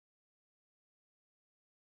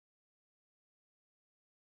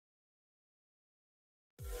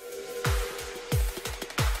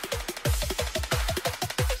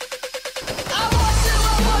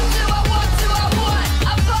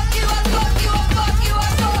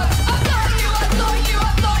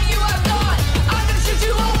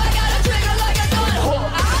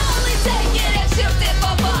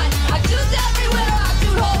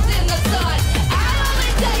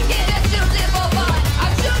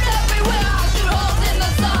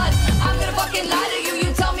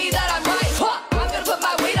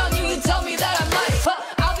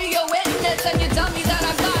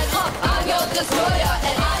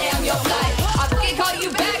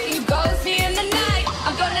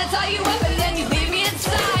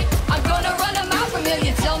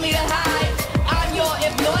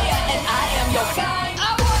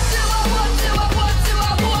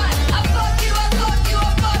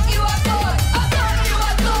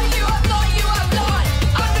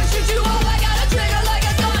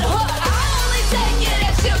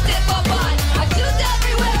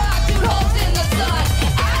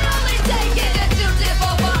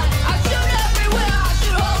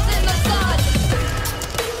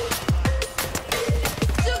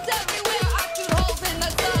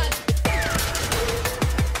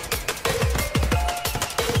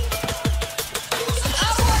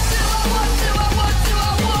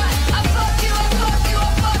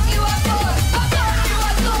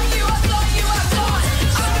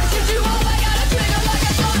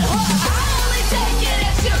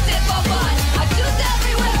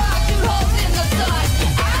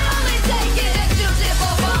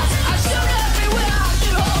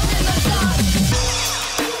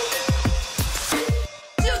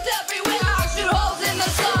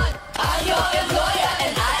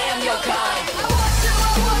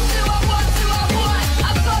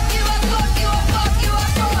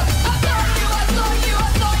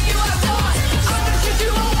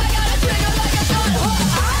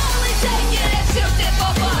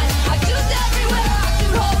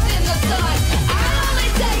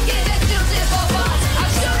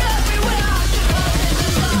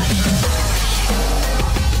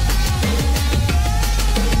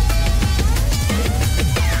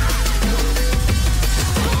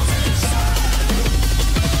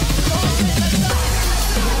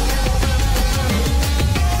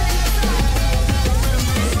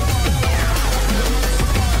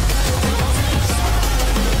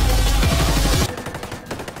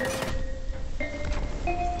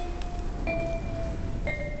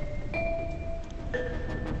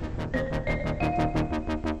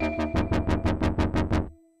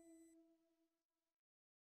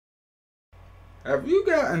Have you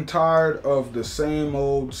gotten tired of the same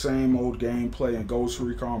old gameplay in Ghost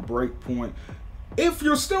Recon Breakpoint? If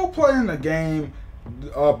you're still playing the game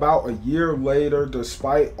about a year later,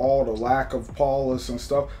 despite all the lack of polish and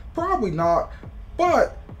stuff, probably not.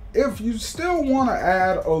 But if you still want to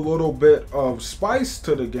add a little bit of spice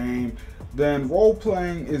to the game, then role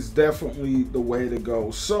playing is definitely the way to go.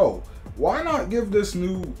 So, why not give this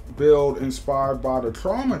new build inspired by the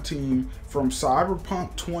Trauma team from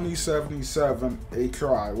Cyberpunk 2077 a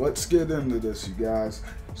try? Let's get into this, you guys.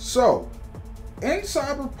 So, in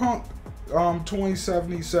Cyberpunk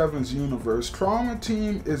 2077's universe, Trauma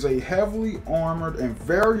Team is a heavily armored and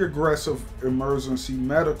very aggressive emergency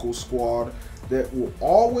medical squad that will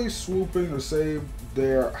always swoop in to save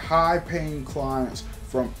their high-paying clients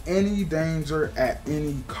from any danger at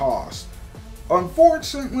any cost.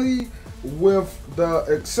 Unfortunately, with the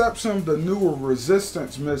exception of the newer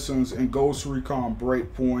resistance missions in Ghost Recon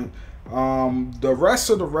Breakpoint, the rest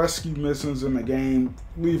of the rescue missions in the game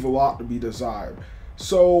leave a lot to be desired.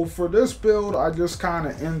 So for this build, I just kind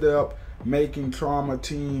of end up making Trauma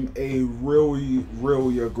Team a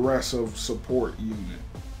really aggressive support unit.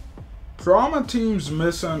 Trauma Team's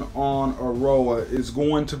mission on Aroa is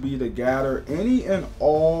going to be to gather any and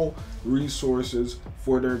all resources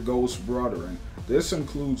for their ghost brethren. This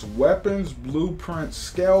includes weapons, blueprints,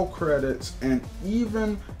 scale credits, and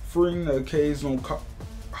even freeing the occasional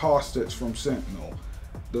hostage from Sentinel.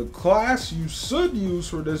 The class you should use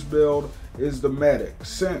for this build is the medic,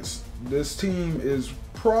 since this team is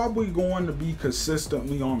probably going to be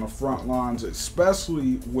consistently on the front lines,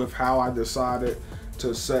 especially with how I decided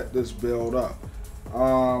to set this build up.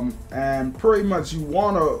 And pretty much you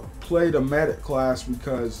want to play the medic class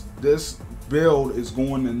because this build is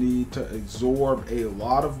going to need to absorb a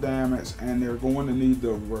lot of damage, and they're going to need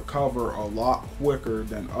to recover a lot quicker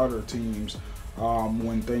than other teams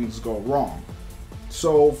when things go wrong.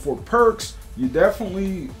 So for perks, you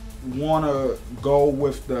definitely want to go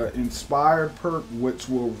with the inspired perk, which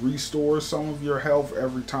will restore some of your health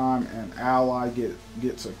every time an ally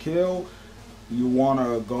gets a kill. You want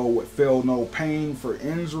to go with feel no pain for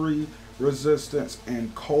injury resistance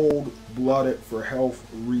and cold blooded for health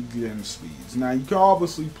regen speeds. Now you can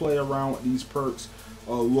obviously play around with these perks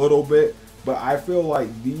a little bit, but I feel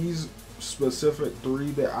like these specific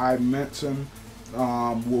three that I mentioned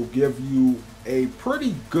will give you a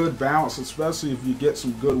pretty good balance, especially if you get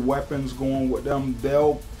some good weapons going with them.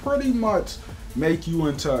 They'll pretty much make you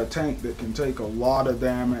into a tank that can take a lot of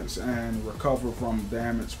damage and recover from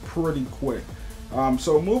damage pretty quick.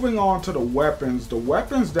 So moving on to the weapons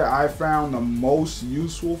that I found the most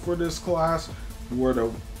useful for this class were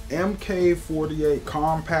the MK48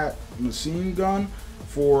 compact machine gun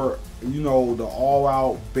for, you know, the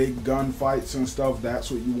all-out big gunfights and stuff.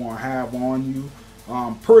 That's what you want to have on you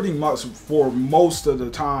pretty much for most of the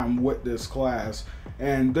time with this class.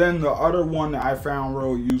 And then the other one that I found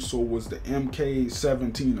real useful was the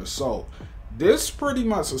MK17 assault. This pretty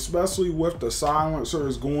much, especially with the silencer,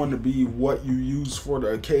 is going to be what you use for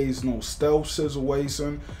the occasional stealth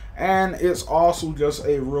situation, and it's also just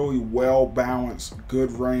a really well balanced,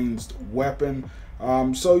 good ranged weapon.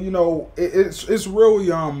 So you know, it's really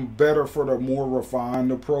better for the more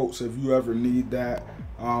refined approach if you ever need that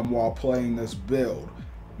while playing this build.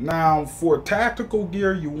 Now for tactical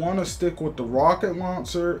gear, you want to stick with the rocket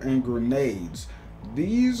launcher and grenades.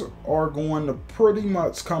 These are going to pretty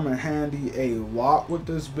much come in handy a lot with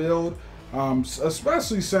this build,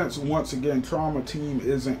 especially since, once again, Trauma Team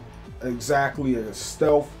isn't exactly a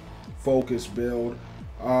stealth focused build,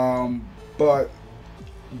 but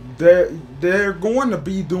they're going to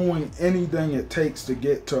be doing anything it takes to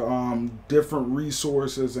get to different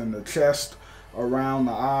resources in the chest around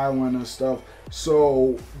the island and stuff.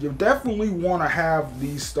 So you definitely want to have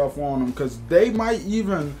these stuff on them, because they might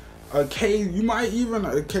even you might even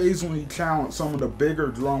occasionally challenge some of the bigger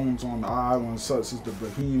drones on the island, such as the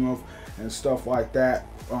Behemoth and stuff like that,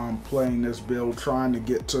 playing this build, trying to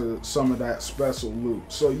get to some of that special loot.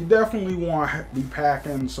 So you definitely want to be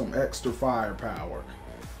packing some extra firepower.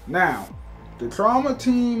 Now, the Trauma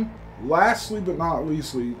Team, lastly but not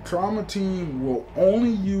leastly, Trauma Team will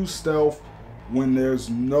only use stealth when there's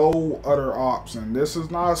no other option. This is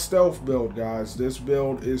not a stealth build, guys. This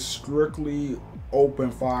build is strictly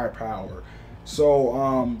open firepower.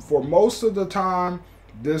 So for most of the time,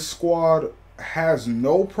 this squad has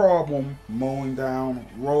no problem mowing down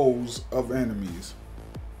rows of enemies.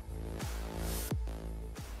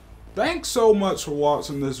 Thanks so much for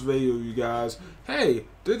watching this video, you guys. Hey,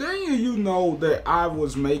 Did any of you know that I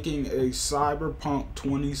was making a Cyberpunk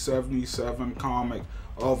 2077 comic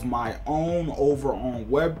of my own over on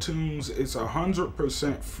Webtoons? It's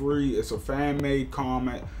 100% free. It's a fan-made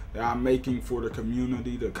comic that I'm making for the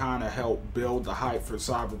community to kind of help build the hype for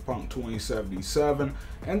Cyberpunk 2077.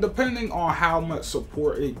 And depending on how much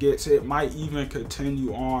support it gets, it might even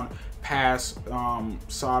continue on past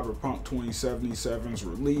Cyberpunk 2077's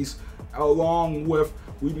release. Along with,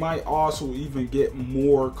 we might also even get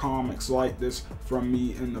more comics like this from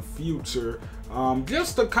me in the future,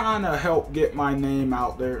 just to kind of help get my name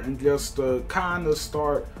out there and just to kind of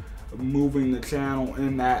start moving the channel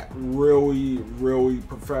in that really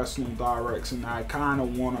professional direction I kind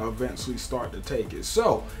of want to eventually start to take it.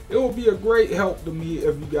 So it will be a great help to me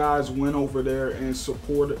if you guys went over there and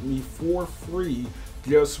supported me for free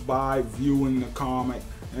just by viewing the comic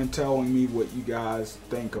and telling me what you guys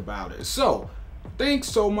think about it. So thanks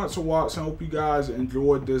so much for watching. I hope you guys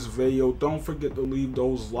enjoyed this video. Don't forget to leave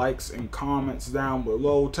those likes and comments down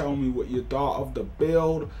below. Tell me what you thought of the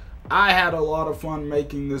build. I had a lot of fun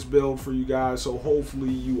making this build for you guys, so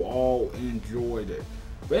hopefully you all enjoyed it.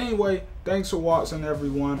 But anyway, thanks for watching,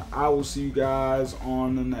 everyone. I will see you guys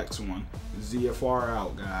on the next one. ZFR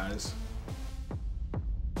out, guys.